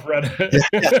read enough Reddit.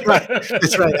 Yeah, that's right.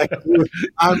 That's right.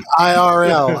 I'm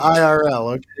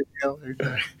IRL.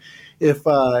 Okay.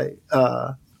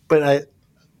 But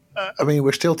I mean,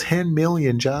 we're still 10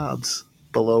 million jobs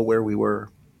below where we were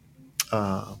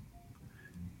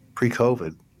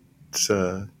pre-COVID.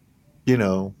 So,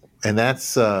 and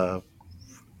that's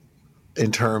in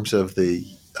terms of the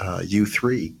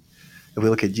U3. If we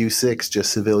look at U6,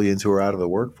 just civilians who are out of the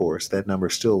workforce, that number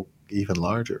is still, even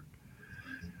larger.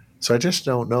 So I just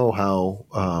don't know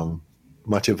how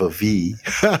much of a V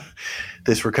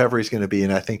this recovery is going to be.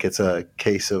 And I think it's a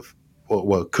case of,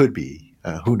 well it could be.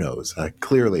 Who knows?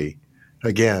 Clearly,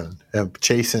 again, I'm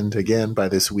chastened again by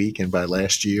this week and by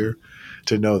last year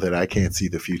to know that I can't see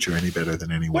the future any better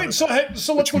than anyone. Wait, so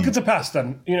let's look at the past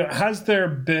then. Has there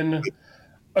been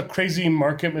a crazy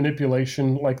market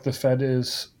manipulation like the Fed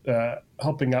is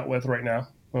helping out with right now?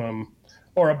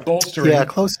 Or a bolstering? Yeah,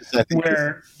 closest, I think.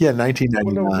 Where, 1999.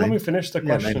 Well, no, let me finish the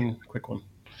question. Quick one.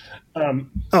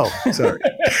 Sorry.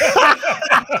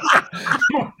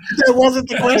 That wasn't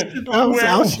the question.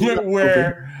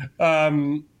 Where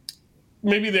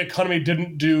maybe the economy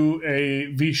didn't do a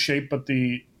V shape, but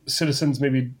the citizens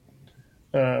maybe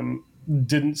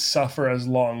didn't suffer as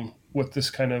long with this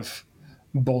kind of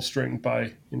bolstering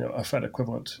by a Fed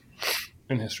equivalent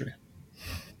in history.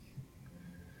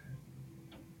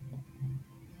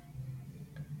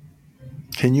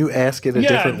 Can you ask it a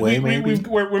different way? Maybe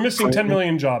we're missing 10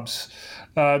 million jobs.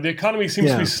 The economy seems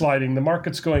to be sliding. The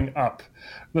market's going up.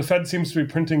 The Fed seems to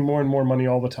be printing more and more money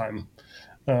all the time.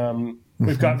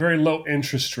 We've got very low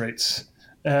interest rates,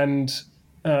 and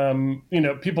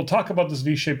people talk about this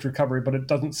V-shaped recovery, but it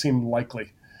doesn't seem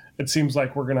likely. It seems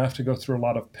like we're going to have to go through a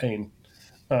lot of pain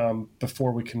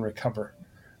before we can recover.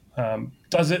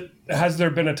 Has there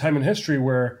been a time in history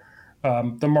where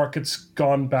the market's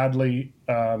gone badly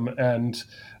and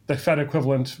the Fed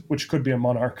equivalent, which could be a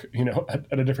monarch,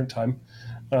 at a different time,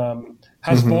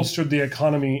 has bolstered the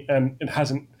economy and it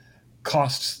hasn't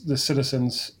cost the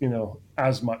citizens,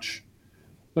 as much?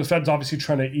 The Fed's obviously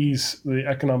trying to ease the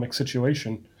economic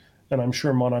situation, and I'm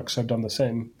sure monarchs have done the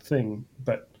same thing.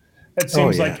 But it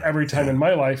seems like every time in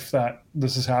my life that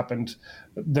this has happened,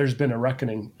 there's been a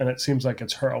reckoning, and it seems like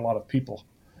it's hurt a lot of people.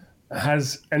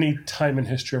 Has any time in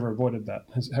history ever avoided that?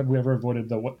 Have we ever avoided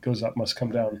the what goes up must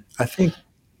come down? I think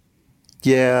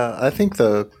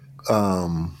the...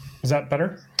 Is that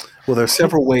better? Well, there's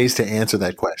several ways to answer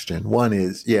that question. One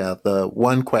is, the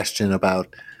one question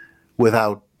about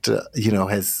without,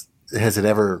 has it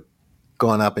ever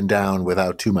gone up and down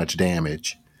without too much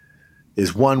damage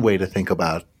is one way to think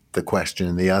about the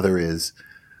question. The other is,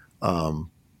 has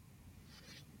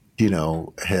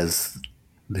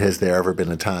there ever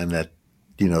been a time that,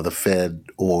 the Fed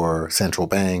or central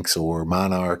banks or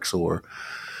monarchs or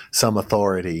some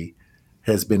authority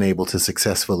has been able to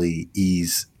successfully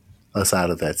ease us out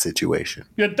of that situation?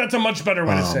 Yeah, that's a much better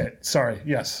way to say it. Sorry.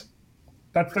 Yes.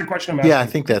 That's the question I'm asking. Yeah, I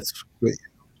think that's great.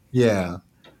 Yeah.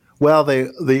 Well,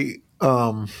 the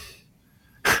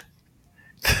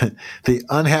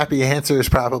unhappy answer is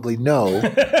probably no.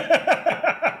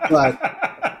 But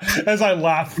as I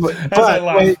laugh. Wait,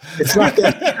 it's not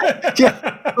that.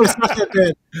 It's not that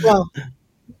bad. Well,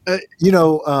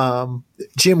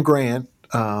 Jim Grant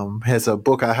has a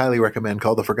book I highly recommend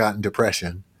called The Forgotten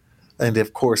Depression. And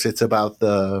of course, it's about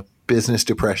the business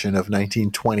depression of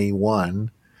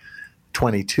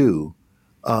 1921-22.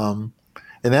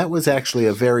 And that was actually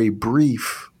a very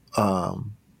brief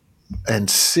and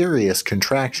serious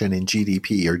contraction in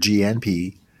GDP, or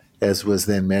GNP, as was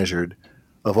then measured,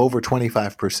 of over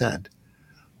 25%.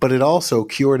 But it also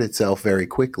cured itself very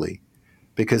quickly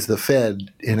because the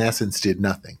Fed, in essence, did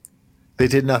nothing. They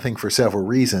did nothing for several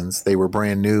reasons. They were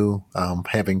brand new,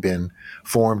 having been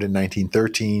formed in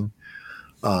 1913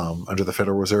 under the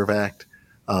Federal Reserve Act.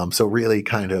 So really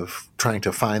kind of trying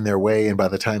to find their way. And by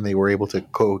the time they were able to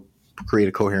create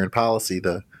a coherent policy,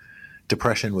 the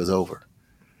depression was over.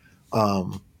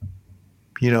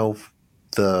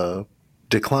 The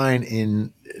decline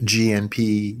in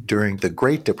GNP during the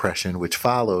Great Depression, which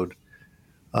followed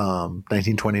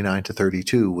 1929 to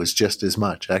 32, was just as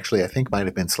much. Actually, I think might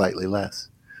have been slightly less.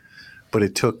 But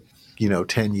it took,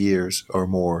 10 years or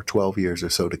more, 12 years or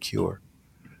so to cure.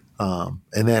 And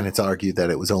then it's argued that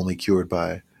it was only cured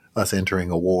by us entering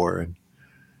a war and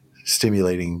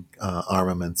stimulating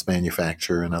armaments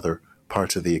manufacture and other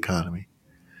parts of the economy.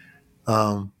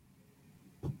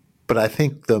 But I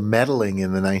think the meddling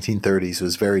in the 1930s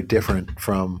was very different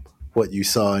from what you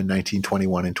saw in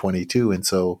 1921 and 22. And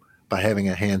so by having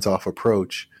a hands-off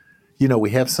approach,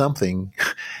 we have something,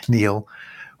 Neal,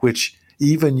 which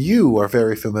even you are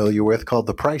very familiar with, called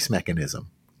the price mechanism.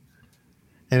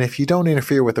 And if you don't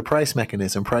interfere with the price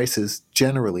mechanism, prices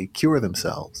generally cure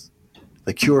themselves.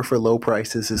 The cure for low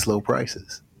prices is low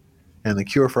prices. And the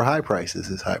cure for high prices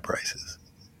is high prices.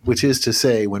 Which is to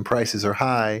say, when prices are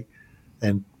high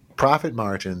and profit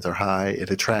margins are high,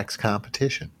 it attracts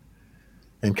competition.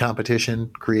 And competition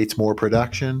creates more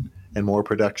production, and more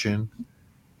production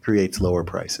creates lower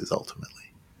prices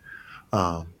ultimately.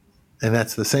 And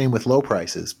that's the same with low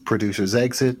prices. Producers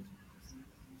exit,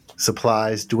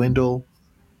 supplies dwindle,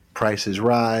 prices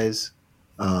rise,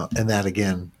 and that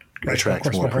again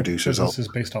attracts more producers. Business is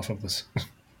based off of this.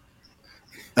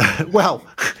 Well,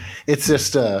 it's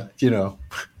just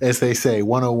as they say,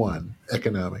 101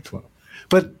 economics.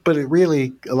 But it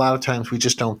really, a lot of times we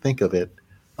just don't think of it,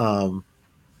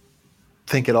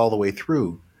 think it all the way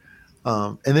through.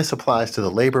 And this applies to the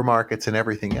labor markets and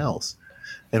everything else.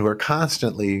 And we're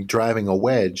constantly driving a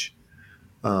wedge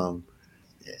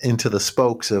into the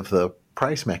spokes of the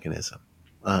price mechanism.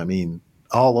 I mean,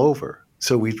 all over.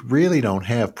 So we really don't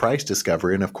have price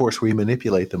discovery. And of course, we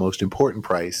manipulate the most important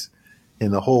price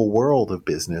in the whole world of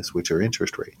business, which are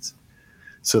interest rates.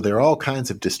 So there are all kinds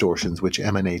of distortions which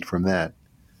emanate from that.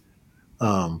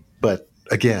 But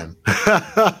again,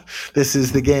 this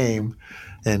is the game,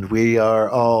 and we are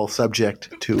all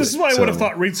subject to it. This is why I would have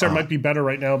thought REITs might be better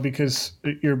right now, because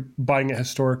you're buying at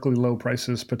historically low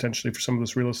prices potentially for some of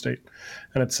this real estate.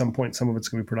 And at some point, some of it's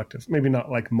going to be productive. Maybe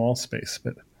not like mall space,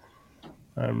 but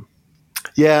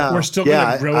we're still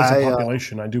going to grow as a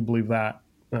population. I do believe that,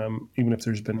 even if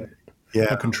there's been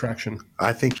a contraction.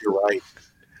 I think you're right.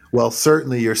 Well,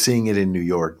 certainly you're seeing it in New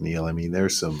York, Neal. I mean,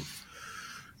 there's some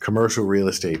commercial real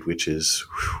estate which is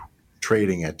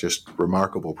trading at just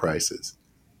remarkable prices.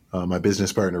 My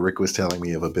business partner Rick was telling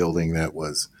me of a building that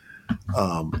was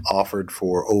offered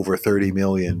for over $30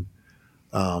 million,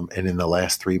 and in the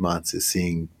last 3 months is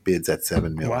seeing bids at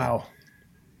 $7 million. Wow!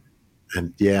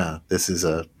 And this is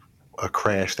a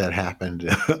crash that happened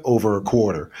over a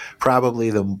quarter. Probably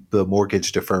the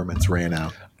mortgage deferments ran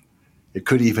out. It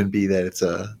could even be that it's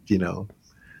a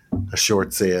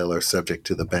short sale or subject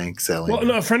to the bank selling. Well,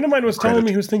 no, a friend of mine was telling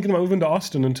me he was thinking about moving to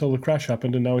Austin until the crash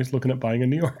happened, and now he's looking at buying in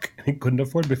New York. He couldn't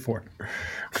afford before.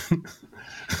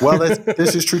 Well,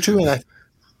 this is true too, and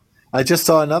I just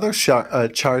saw another chart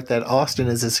that Austin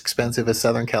is as expensive as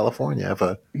Southern California.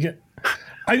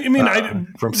 I mean,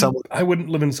 I wouldn't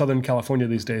live in Southern California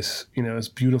these days, as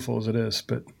beautiful as it is,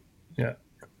 but yeah.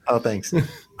 Oh, thanks.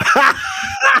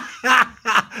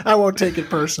 I won't take it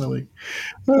personally.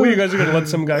 Well, you guys are going to let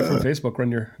some guy from Facebook run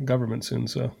your government soon,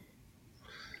 so.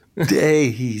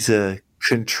 Hey, he's a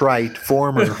contrite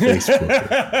former Facebooker.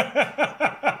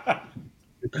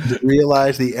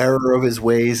 Realize the error of his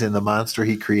ways and the monster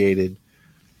he created.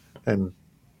 And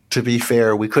to be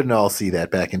fair, we couldn't all see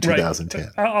that back in 2010.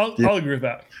 Right. I'll agree with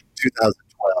that.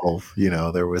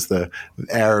 2012, there was the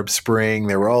Arab Spring.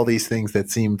 There were all these things that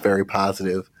seemed very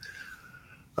positive.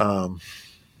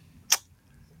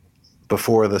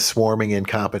 Before the swarming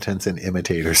incompetents and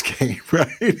imitators came,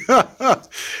 right?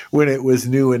 When it was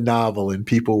new and novel and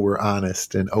people were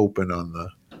honest and open on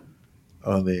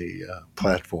the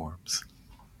platforms.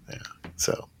 Yeah.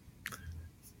 So,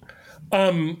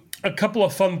 a couple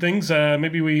of fun things.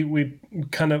 Maybe we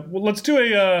kind of let's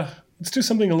do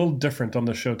something a little different on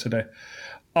the show today.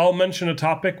 I'll mention a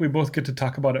topic. We both get to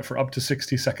talk about it for up to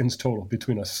 60 seconds total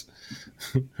between us.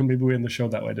 Maybe we end the show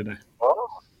that way today.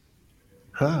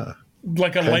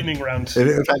 Like a lightning round. And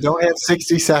if I don't have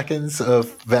 60 seconds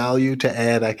of value to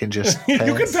add, I can just pass.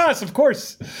 You can pass, of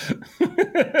course.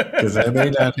 Because I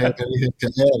may not have anything to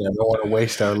add. I don't want to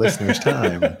waste our listeners'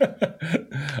 time.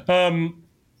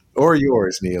 Or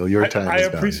yours, Neal. Your time is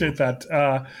valuable. I appreciate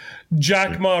that.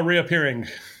 Jack Ma reappearing.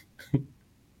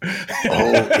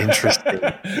 Oh, interesting.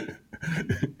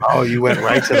 Oh, you went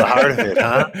right to the heart of it,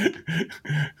 huh?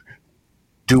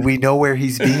 Do we know where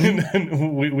he's been?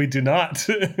 we do not. Is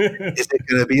it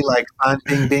going to be like Fan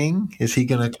Bingbing? Is he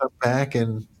going to come back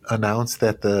and announce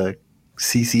that the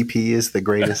CCP is the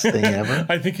greatest thing ever?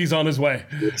 I think he's on his way,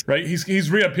 right?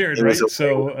 He's reappeared, right?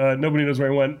 So nobody knows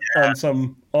where he went on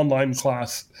some online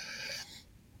class.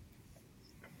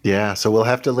 Yeah, so we'll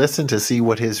have to listen to see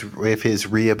if his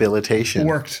rehabilitation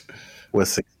worked,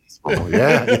 was successful.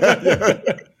 Yeah.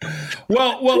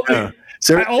 Well. Yeah.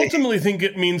 I ultimately think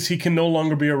it means he can no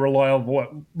longer be a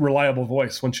reliable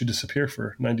voice once you disappear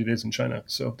for 90 days in China.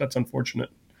 So that's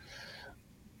unfortunate.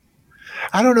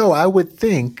 I don't know. I would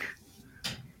think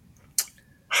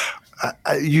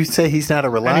you say he's not a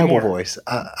reliable voice.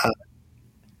 I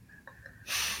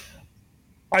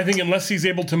think unless he's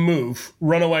able to move,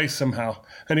 run away somehow,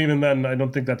 and even then, I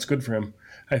don't think that's good for him.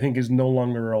 I think he's no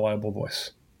longer a reliable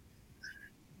voice.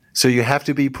 So you have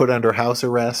to be put under house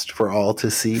arrest for all to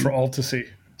see? For all to see.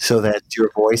 So that your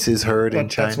voice is heard in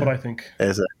China? That's what I think.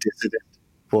 As a dissident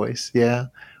voice, yeah?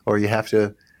 Or you have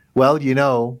to... Well,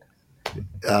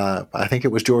 I think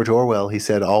it was George Orwell. He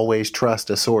said, always trust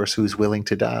a source who's willing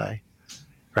to die.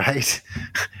 Right?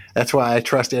 That's why I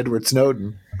trust Edward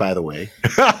Snowden, by the way.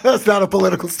 That's not a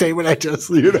political statement. I just,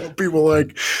 people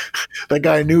like, that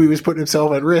guy knew he was putting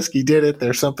himself at risk. He did it.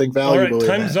 There's something valuable in that. All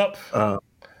right, time's up.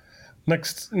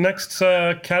 Next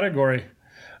category.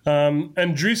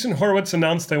 Andreessen Horowitz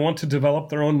announced they want to develop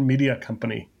their own media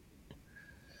company.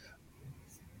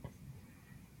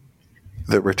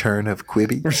 The Return of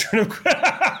Quibi.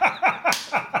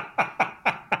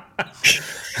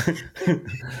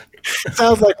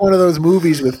 Sounds like one of those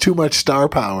movies with too much star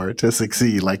power to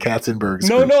succeed, like Katzenberg's.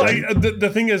 No, right? the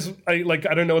thing is, I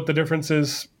don't know what the difference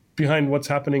is behind what's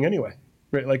happening anyway.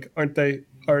 Right? Like, aren't they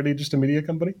already just a media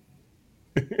company?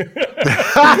 Don't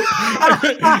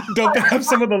they have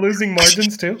some of the losing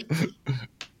margins too?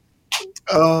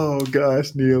 Oh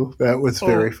gosh, Neal, that was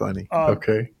very funny.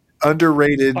 Okay,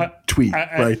 underrated tweet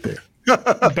right there.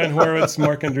 Ben Horowitz,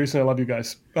 Mark Andreessen, I love you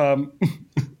guys.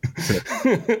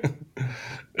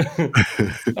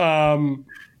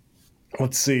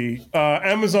 Let's see.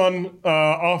 Amazon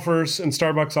offers and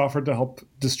Starbucks offered to help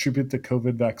distribute the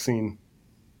COVID vaccine.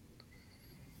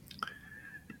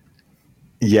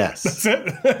 Yes. That's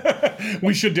it.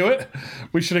 We should do it.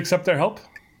 We should accept their help.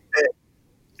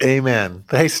 Amen.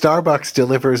 Hey, Starbucks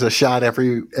delivers a shot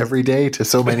every day to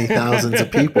so many thousands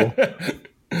of people.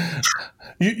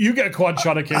 You get a quad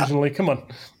shot occasionally. Come on.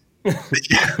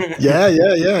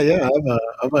 Yeah.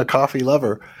 I'm a coffee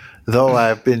lover, though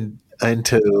I've been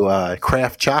into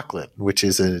craft chocolate, which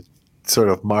is a sort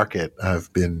of market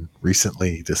I've been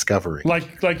recently discovering.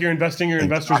 Like you're investing your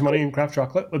investors' money in craft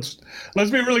chocolate. Let's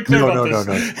be really clear about this.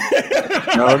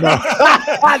 No. No.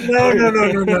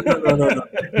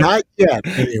 Not yet,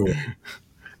 anyway.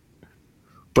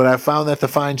 But I found that the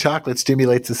fine chocolate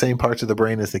stimulates the same parts of the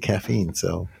brain as the caffeine,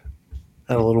 so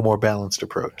I had a little more balanced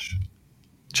approach.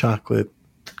 Chocolate,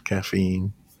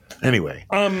 caffeine. Anyway.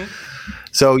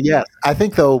 So, yeah, I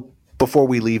think, though, before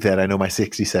we leave that, I know my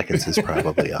 60 seconds is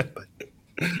probably up, but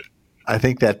I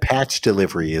think that patch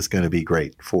delivery is going to be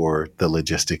great for the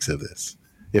logistics of this,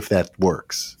 if that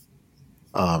works.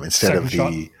 Instead of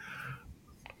the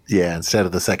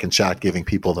second shot giving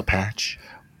people the patch.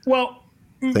 Well,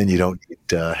 then you don't need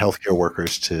healthcare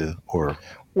workers or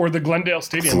the Glendale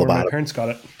Stadium where my parents got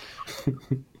it.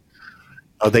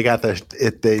 Oh, they got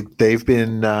they've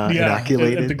been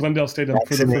inoculated at the Glendale Stadium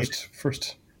vaccinated. For the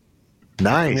first.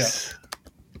 Nice.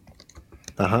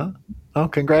 Yeah. Oh,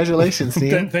 congratulations,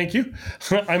 Neal. Thank you.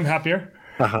 I'm happier.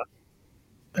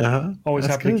 Always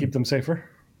happy to keep them safer.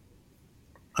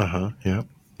 Yeah.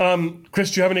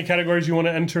 Chris, do you have any categories you want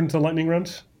to enter into lightning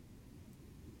rounds?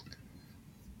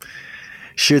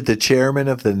 Should the chairman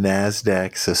of the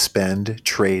NASDAQ suspend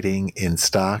trading in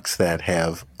stocks that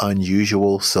have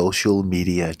unusual social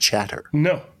media chatter?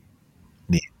 No.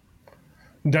 Neal.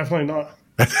 Definitely not.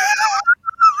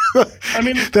 I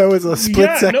mean, that was a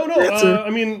split second answer. I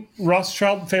mean,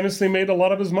 Rothschild famously made a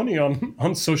lot of his money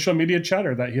on social media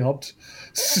chatter that he helped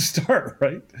start,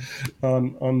 right?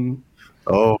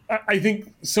 I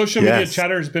think social media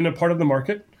chatter has been a part of the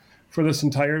market for this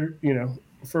entire,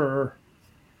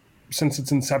 since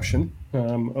its inception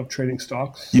of trading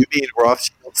stocks. You mean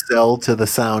Rothschild sell to the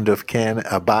sound of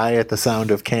buy at the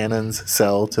sound of cannons,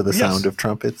 sell to the sound of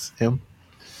trumpets? Him?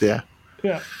 Yeah.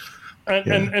 Yeah.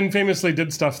 And famously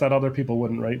did stuff that other people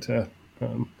wouldn't, right?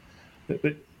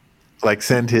 Like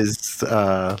send his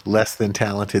less than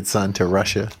talented son to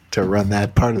Russia to run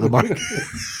that part of the market.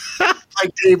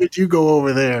 Like, David, you go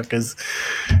over there because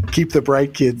keep the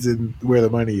bright kids in where the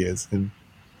money is. And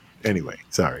anyway,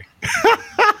 sorry.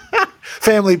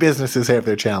 Family businesses have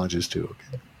their challenges too.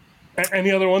 Okay.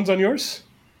 Any other ones on yours?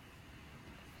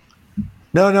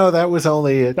 No, that was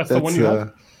only it. That's the one you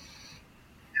have?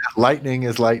 Lightning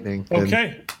is lightning.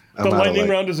 Okay. The lightning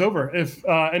round is over. If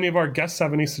any of our guests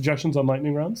have any suggestions on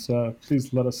lightning rounds,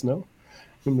 please let us know.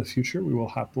 In the future, we will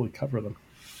happily cover them.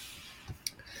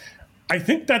 I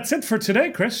think that's it for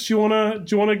today, Chris. Do you want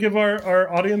to give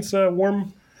our audience a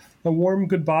warm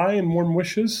goodbye and warm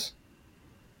wishes?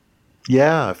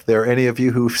 Yeah, if there are any of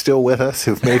you who've still with us,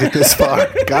 who've made it this far,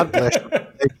 God bless you.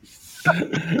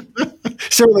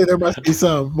 Surely there must be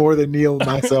some, more than Neal,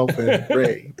 myself, and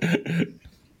Ray.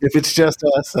 If it's just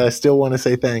us, I still want to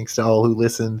say thanks to all who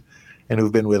listened and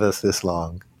who've been with us this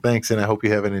long. Thanks, and I hope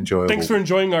you have an enjoyable. Thanks for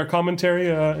enjoying our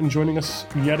commentary and joining us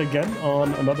yet again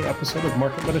on another episode of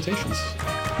Market Meditations.